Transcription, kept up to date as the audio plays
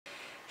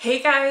Hey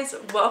guys,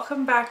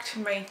 welcome back to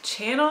my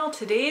channel.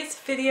 Today's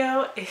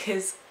video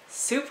is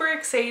super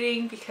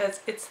exciting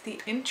because it's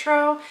the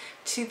intro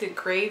to the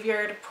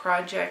Graveyard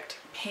Project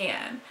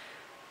pan.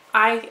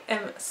 I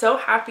am so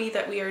happy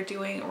that we are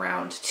doing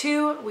round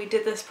 2. We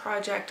did this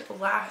project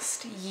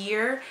last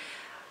year.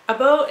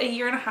 About a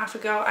year and a half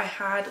ago, I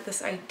had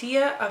this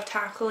idea of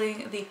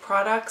tackling the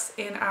products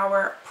in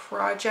our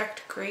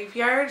project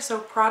graveyard. So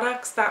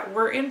products that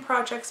were in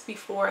projects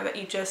before that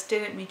you just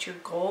didn't meet your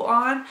goal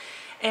on.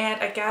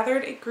 And I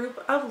gathered a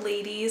group of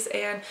ladies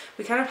and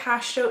we kind of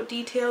hashed out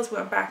details,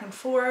 went back and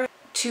forth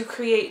to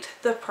create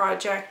the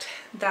project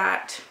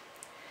that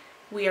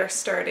we are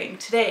starting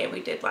today.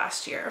 We did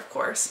last year, of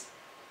course.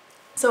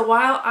 So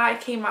while I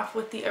came up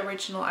with the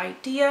original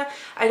idea,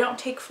 I don't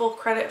take full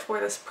credit for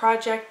this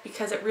project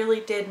because it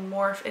really did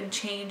morph and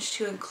change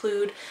to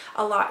include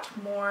a lot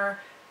more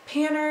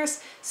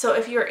panners. So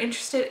if you're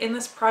interested in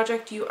this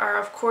project, you are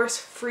of course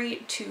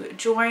free to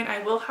join.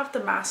 I will have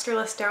the master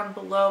list down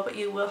below, but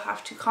you will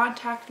have to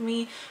contact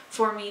me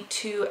for me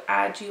to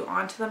add you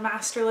onto the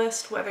master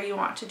list, whether you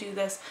want to do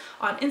this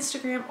on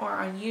Instagram or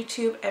on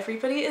YouTube.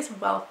 Everybody is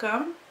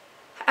welcome.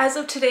 As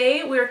of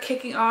today, we're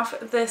kicking off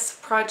this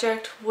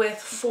project with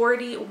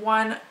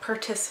 41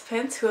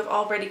 participants who have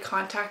already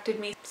contacted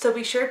me. So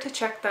be sure to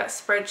check that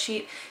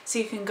spreadsheet so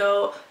you can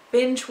go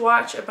binge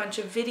watch a bunch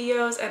of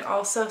videos and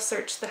also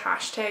search the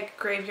hashtag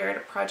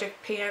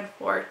graveyardprojectpan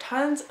for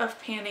tons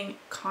of panning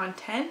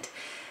content.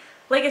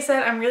 Like I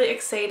said, I'm really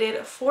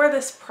excited for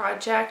this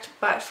project,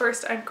 but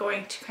first I'm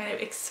going to kind of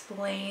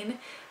explain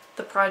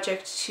the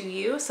project to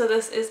you. So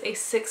this is a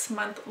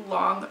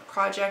 6-month-long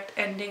project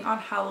ending on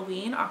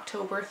Halloween,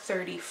 October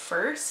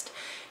 31st.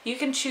 You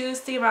can choose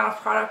the amount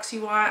of products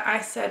you want.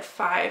 I said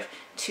 5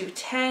 to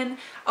 10.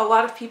 A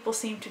lot of people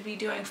seem to be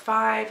doing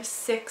 5,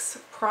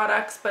 6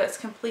 products, but it's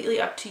completely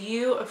up to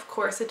you. Of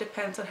course, it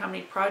depends on how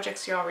many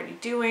projects you're already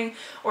doing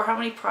or how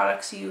many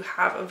products you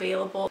have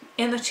available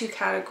in the 2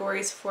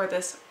 categories for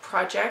this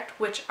project,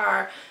 which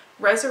are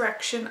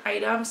resurrection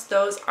items.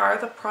 Those are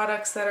the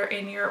products that are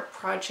in your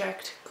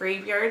project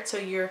graveyard, so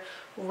you're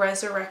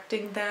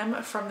resurrecting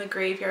them from the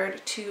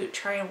graveyard to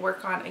try and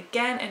work on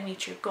again and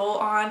meet your goal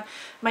on.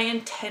 My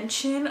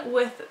intention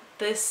with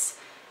this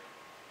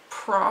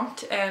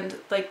prompt and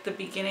like the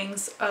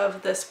beginnings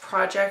of this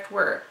project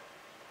were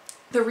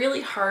the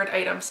really hard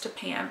items to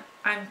pan.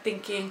 I'm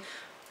thinking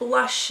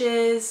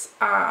blushes,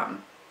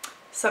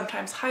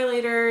 sometimes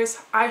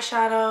highlighters,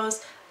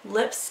 eyeshadows,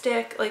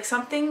 lipstick, like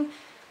something.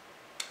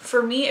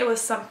 For me, it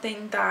was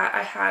something that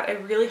I had a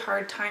really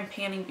hard time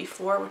panning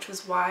before, which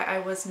was why I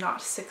was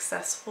not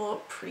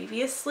successful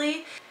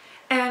previously.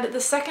 And the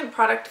second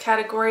product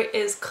category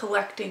is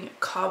collecting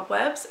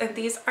cobwebs, and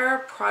these are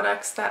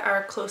products that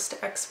are close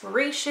to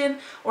expiration,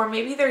 or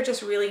maybe they're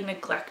just really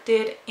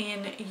neglected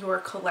in your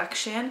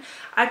collection.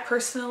 I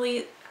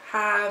personally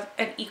have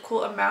an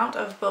equal amount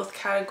of both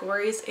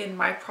categories in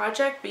my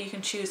project, but you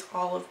can choose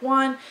all of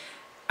one.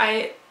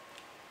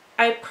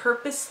 I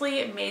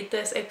purposely made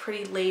this a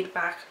pretty laid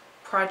back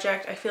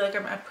project. I feel like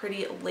I'm a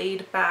pretty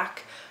laid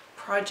back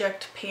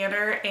project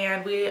panner,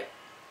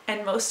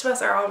 and most of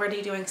us are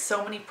already doing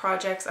so many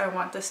projects. I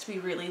want this to be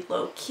really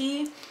low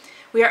key.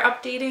 We are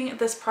updating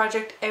this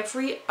project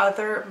every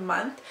other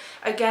month.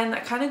 Again,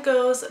 that kind of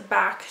goes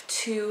back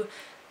to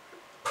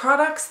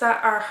products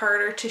that are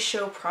harder to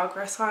show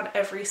progress on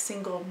every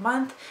single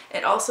month.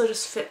 It also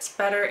just fits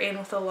better in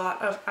with a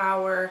lot of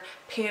our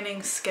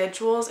panning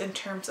schedules in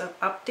terms of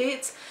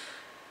updates,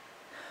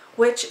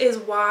 which is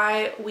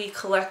why we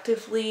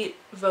collectively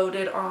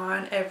voted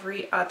on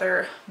every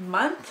other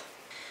month.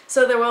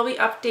 So there will be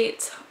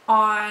updates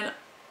on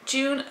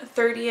June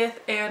 30th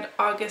and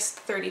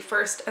August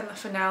 31st and the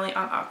finale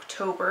on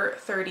October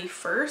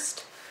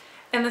 31st.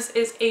 And this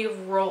is a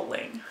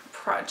rolling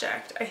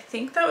project. I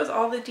think that was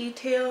all the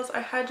details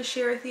I had to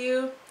share with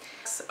you.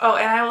 Oh,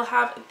 and I will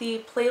have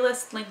the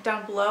playlist linked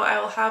down below. I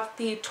will have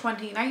the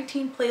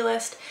 2019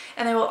 playlist,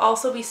 and I will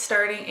also be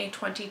starting a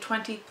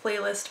 2020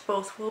 playlist.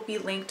 Both will be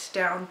linked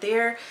down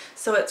there,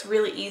 so it's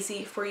really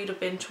easy for you to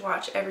binge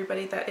watch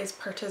everybody that is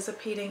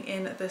participating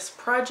in this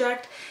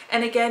project.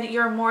 And again,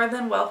 you're more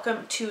than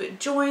welcome to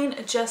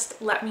join.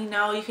 Just let me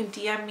know. You can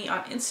DM me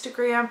on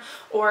Instagram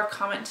or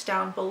comment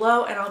down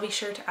below, and I'll be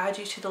sure to add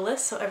you to the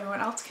list so everyone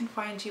else can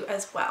find you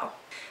as well.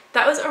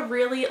 That was a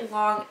really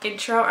long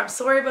intro. I'm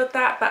sorry about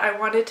that, but I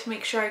wanted to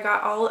make sure I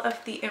got all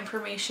of the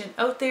information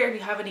out there. If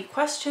you have any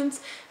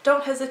questions,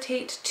 don't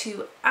hesitate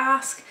to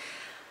ask.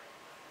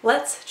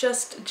 Let's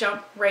just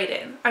jump right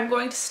in. I'm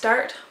going to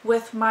start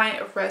with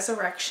my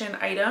resurrection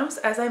items.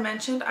 As I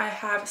mentioned, I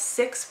have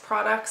 6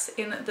 products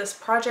in this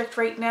project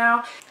right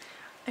now.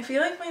 I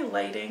feel like my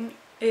lighting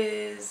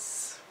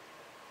is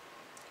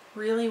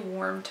really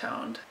warm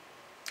toned,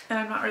 and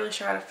I'm not really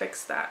sure how to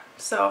fix that.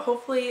 So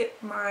hopefully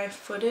my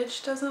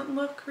footage doesn't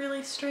look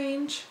really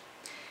strange.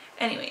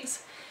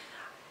 Anyways,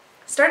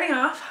 Starting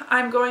off,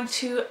 I'm going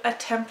to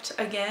attempt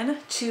again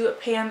to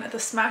pan the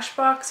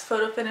Smashbox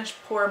Photo Finish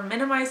Pore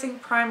Minimizing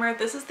Primer.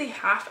 This is the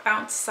 1/2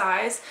 ounce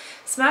size.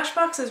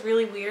 Smashbox is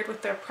really weird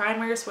with their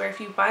primers where if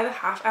you buy the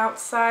 1/2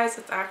 ounce size,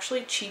 it's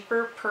actually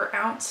cheaper per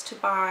ounce to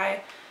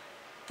buy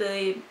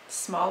the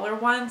smaller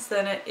ones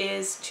than it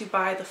is to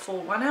buy the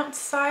full 1 ounce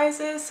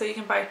sizes. So you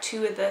can buy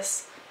 2 of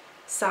this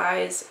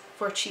size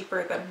for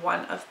cheaper than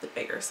 1 of the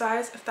bigger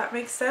size, if that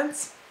makes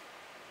sense.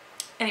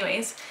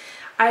 Anyways,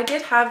 I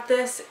did have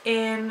this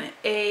in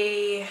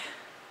a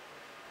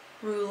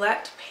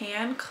roulette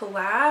pan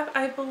collab,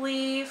 I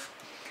believe,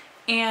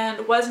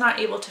 and was not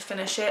able to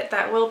finish it.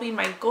 That will be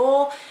my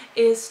goal,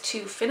 is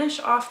to finish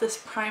off this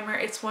primer.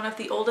 It's one of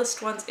the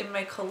oldest ones in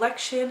my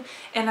collection,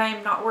 and I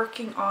am not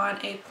working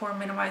on a pore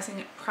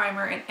minimizing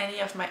primer in any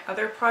of my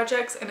other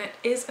projects, and it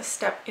is a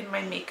step in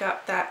my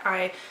makeup that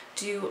I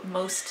do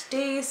most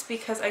days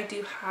because I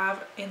do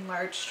have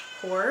enlarged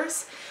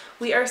pores.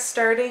 We are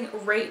starting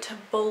right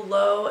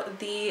below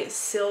the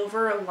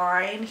silver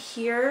line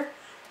here,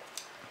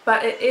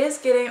 but it is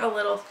getting a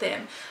little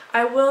thin.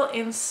 I will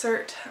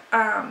insert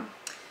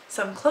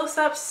some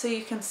close-ups so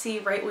you can see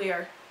right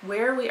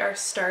where we are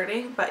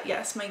starting, but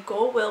yes, my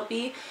goal will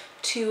be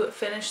to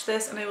finish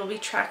this, and I will be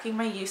tracking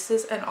my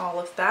uses and all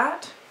of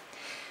that.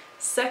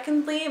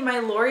 Secondly, my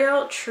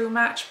L'Oreal True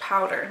Match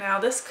powder. Now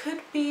this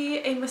could be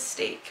a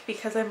mistake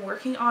because I'm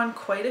working on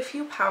quite a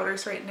few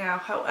powders right now.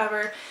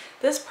 However,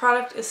 this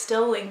product is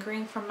still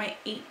lingering from my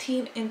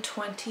 18 in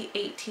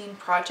 2018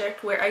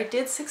 project where I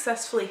did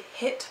successfully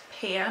hit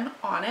pan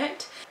on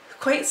it.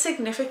 Quite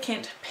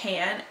significant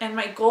pan, and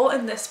my goal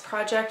in this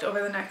project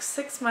over the next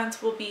 6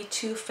 months will be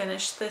to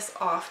finish this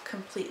off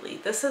completely.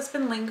 This has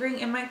been lingering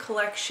in my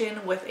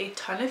collection with a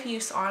ton of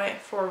use on it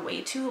for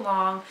way too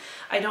long.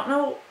 I don't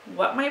know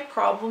what my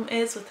problem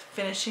is with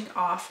finishing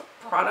off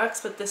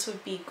products, but this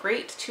would be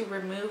great to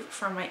remove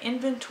from my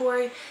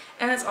inventory,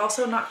 and it's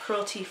also not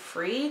cruelty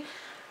free.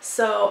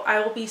 So I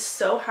will be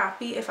so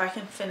happy if I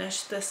can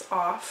finish this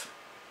off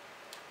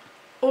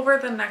over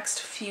the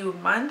next few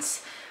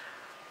months.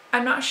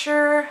 I'm not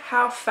sure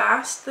how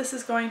fast this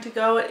is going to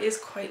go. It is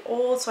quite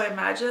old, so I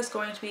imagine it's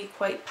going to be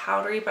quite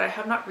powdery, but I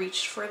have not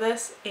reached for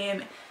this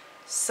in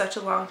such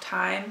a long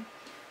time,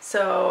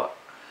 so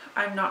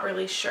I'm not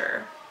really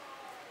sure.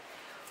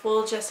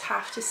 We'll just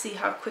have to see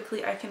how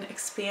quickly I can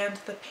expand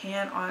the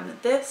pan on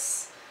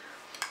this.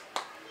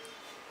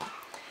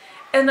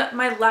 And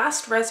my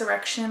last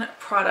Resurrection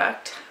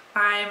product,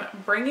 I'm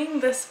bringing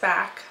this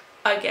back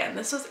again.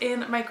 This was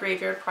in my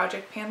Graveyard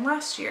Project pan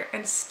last year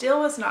and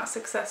still was not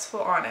successful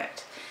on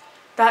it.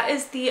 That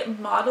is the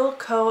Model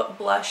Co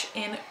blush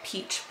in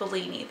Peach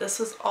Bellini. This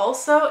was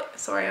also,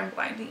 sorry I'm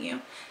blinding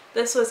you,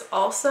 this was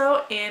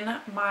also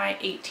in my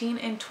 18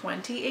 in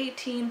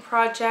 2018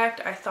 project.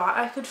 I thought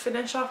I could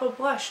finish off a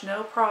blush,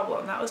 no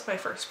problem. That was my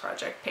first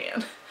project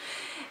pan.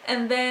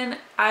 And then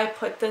I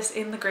put this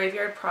in the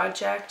Graveyard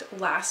Project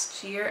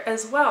last year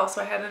as well.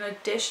 So I had an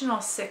additional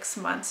 6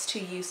 months to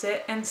use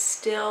it and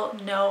still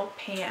no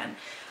pan.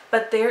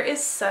 But there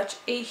is such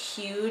a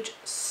huge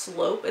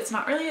slope. It's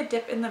not really a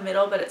dip in the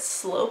middle, but it's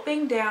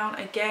sloping down.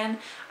 Again,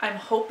 I'm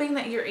hoping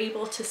that you're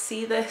able to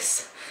see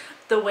this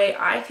the way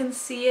I can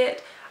see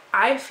it.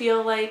 I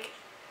feel like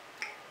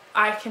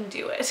I can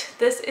do it.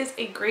 This is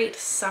a great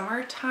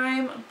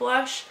summertime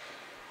blush.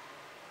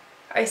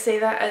 I say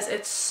that as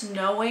it's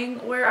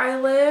snowing where I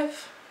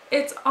live.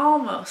 It's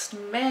almost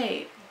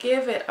May.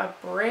 Give it a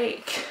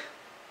break.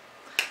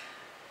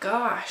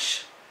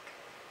 Gosh.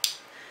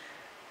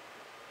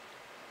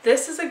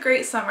 This is a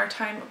great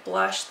summertime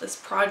blush. This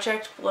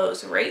project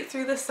blows right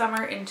through the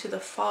summer into the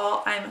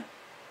fall. I'm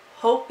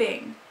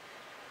hoping,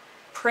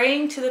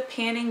 praying to the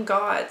panning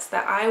gods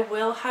that I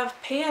will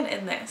have pan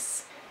in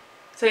this.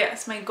 So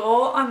yes, my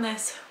goal on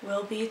this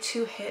will be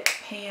to hit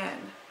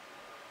pan.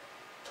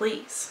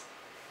 Please.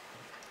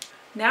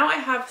 Now I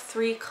have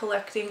 3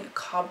 collecting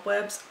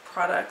Cobwebs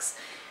products.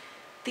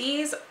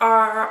 These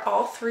are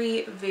all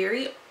 3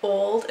 very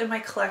old in my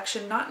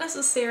collection, not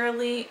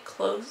necessarily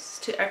close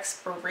to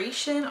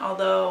expiration,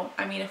 although,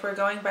 I mean, if we're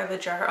going by the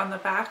jar on the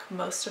back,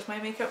 most of my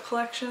makeup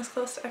collection is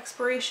close to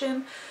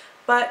expiration,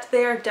 but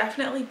they are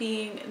definitely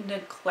being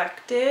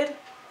neglected,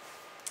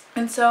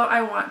 and so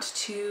I want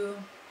to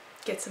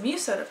get some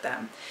use out of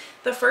them.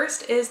 The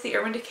first is the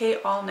Urban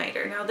Decay All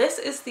Nighter. Now this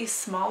is the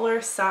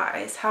smaller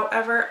size,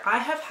 however I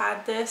have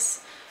had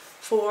this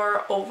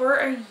for over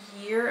a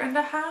year and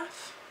a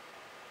half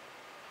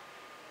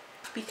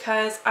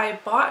because I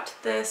bought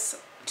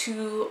this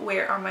to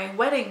wear on my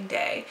wedding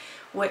day,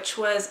 which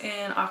was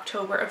in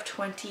October of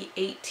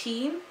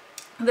 2018.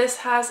 This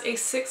has a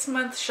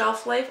 6-month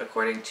shelf life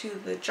according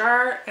to the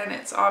jar, and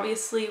it's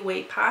obviously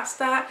way past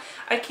that.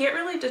 I can't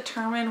really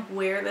determine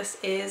where this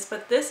is,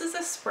 but this is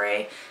a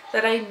spray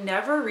that I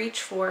never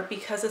reach for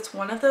because it's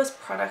one of those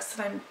products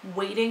that I'm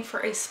waiting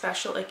for a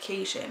special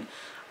occasion.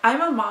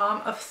 I'm a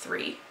mom of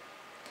 3.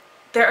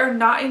 There are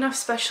not enough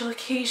special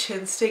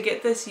occasions to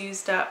get this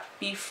used up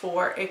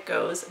before it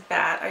goes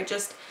bad. I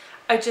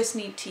just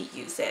need to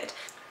use it.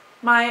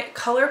 my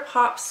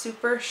ColourPop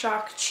Super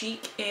Shock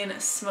Cheek in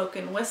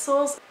Smokin'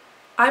 Whistles.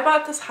 I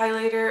bought this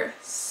highlighter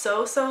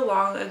so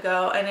long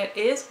ago and it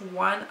is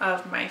one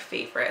of my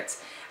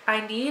favorites.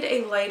 I need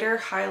a lighter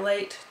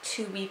highlight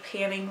to be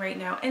panning right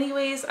now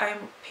anyways.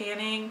 I'm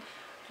panning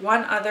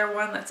one other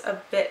one that's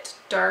a bit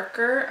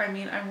darker. I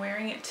mean, I'm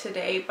wearing it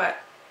today, but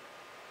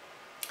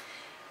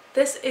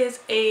this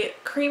is a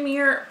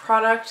creamier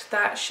product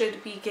that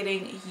should be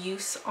getting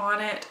use on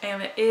it,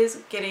 and it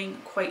is getting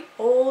quite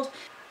old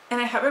and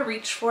I haven't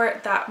reached for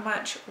it that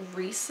much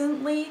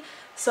recently.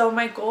 So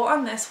my goal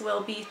on this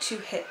will be to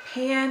hit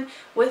pan.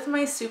 With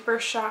my Super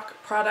Shock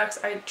products,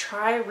 I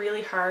try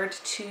really hard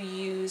to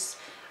use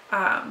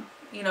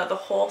you know, the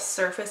whole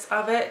surface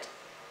of it.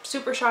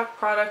 Super Shock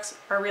products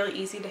are really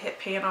easy to hit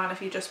pan on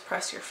if you just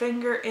press your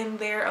finger in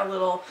there a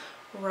little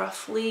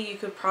roughly. You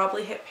could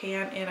probably hit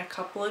pan in a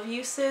couple of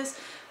uses,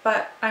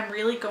 but I'm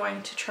really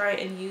going to try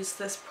and use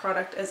this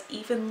product as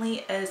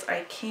evenly as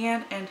I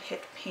can and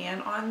hit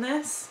pan on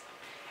this.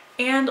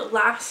 And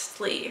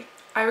lastly,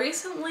 I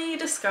recently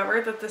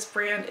discovered that this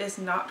brand is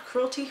not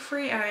cruelty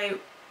free, and I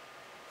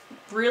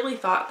really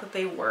thought that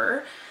they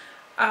were.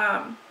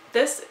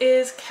 This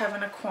is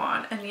Kevyn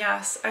Aucoin, and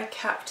yes, I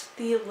kept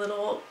the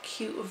little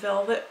cute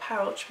velvet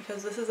pouch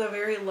because this is a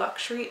very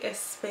luxury,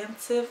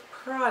 expensive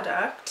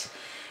product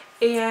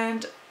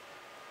and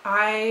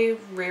I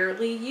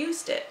rarely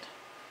used it.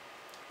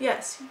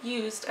 Yes,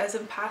 used as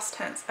in past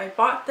tense. I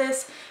bought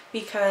this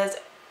because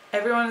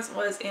everyone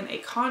was in a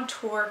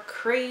contour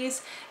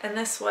craze and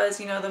this was,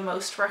 you know, the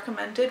most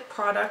recommended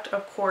product,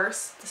 of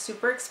course, the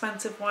super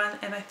expensive one,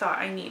 and I thought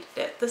I needed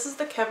it. This is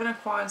the Kevyn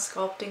Aucoin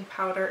Sculpting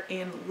Powder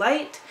in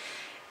Light,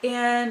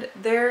 and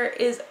there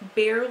is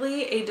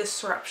barely a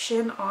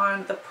disruption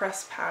on the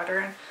press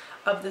pattern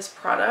of this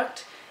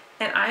product,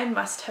 and I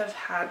must have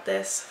had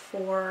this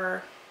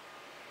for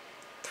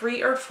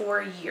 3 or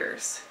 4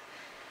 years.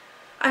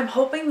 I'm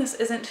hoping this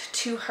isn't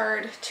too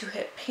hard to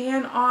hit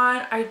pan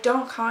on. I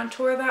don't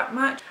contour that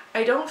much.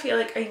 I don't feel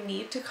like I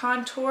need to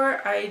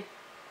contour.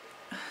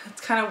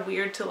 It's kind of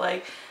weird to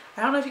like,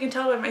 I don't know if you can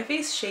tell by my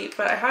face shape,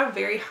 but I have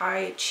very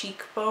high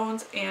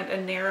cheekbones and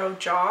a narrow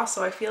jaw,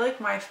 so I feel like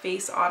my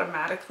face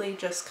automatically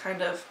just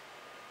kind of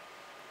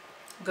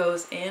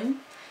goes in.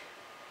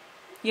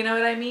 You know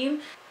what I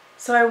mean?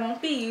 So I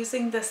won't be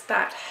using this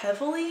that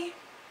heavily.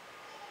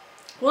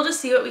 We'll just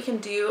see what we can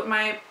do.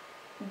 My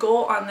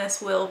goal on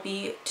this will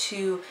be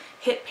to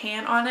hit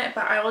pan on it,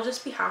 but I will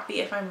just be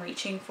happy if I'm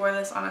reaching for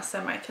this on a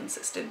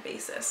semi-consistent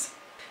basis.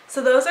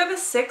 So those are the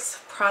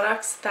 6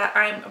 products that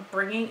I'm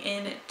bringing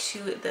in to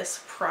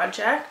this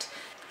project.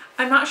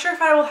 I'm not sure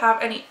if I will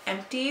have any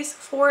empties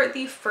for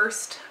the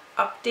first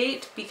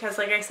update because,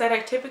 like I said, I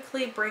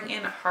typically bring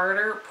in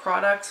harder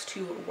products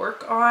to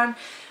work on.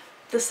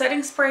 The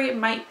setting spray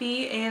might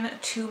be in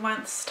 2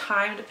 months'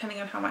 time depending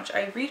on how much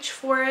I reach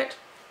for it.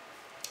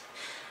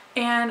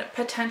 And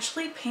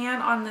potentially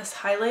pan on this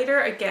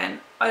highlighter.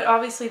 Again, it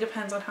obviously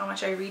depends on how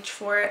much I reach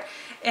for it,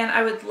 and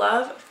I would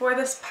love for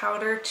this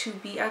powder to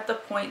be at the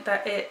point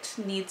that it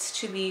needs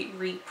to be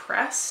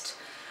repressed.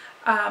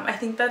 I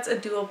think that's a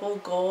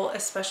doable goal,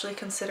 especially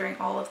considering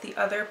all of the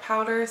other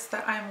powders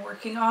that I'm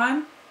working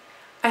on.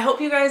 I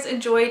hope you guys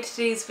enjoyed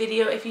today's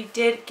video. If you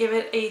did, give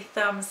it a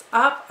thumbs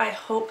up. I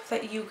hope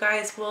that you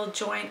guys will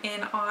join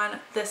in on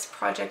this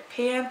project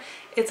pan.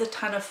 It's a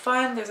ton of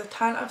fun. There's a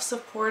ton of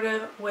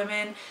supportive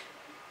women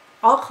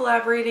all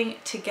collaborating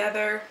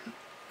together.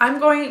 I'm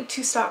going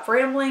to stop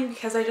rambling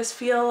because I just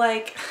feel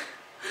like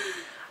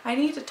I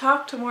need to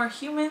talk to more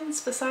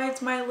humans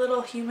besides my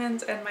little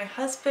humans and my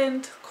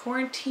husband.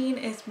 Quarantine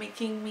is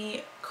making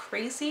me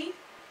crazy.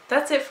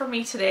 That's it for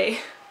me today.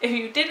 If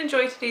you did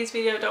enjoy today's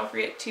video, don't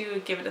forget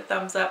to give it a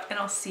thumbs up, and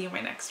I'll see you in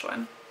my next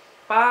one.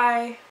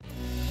 Bye!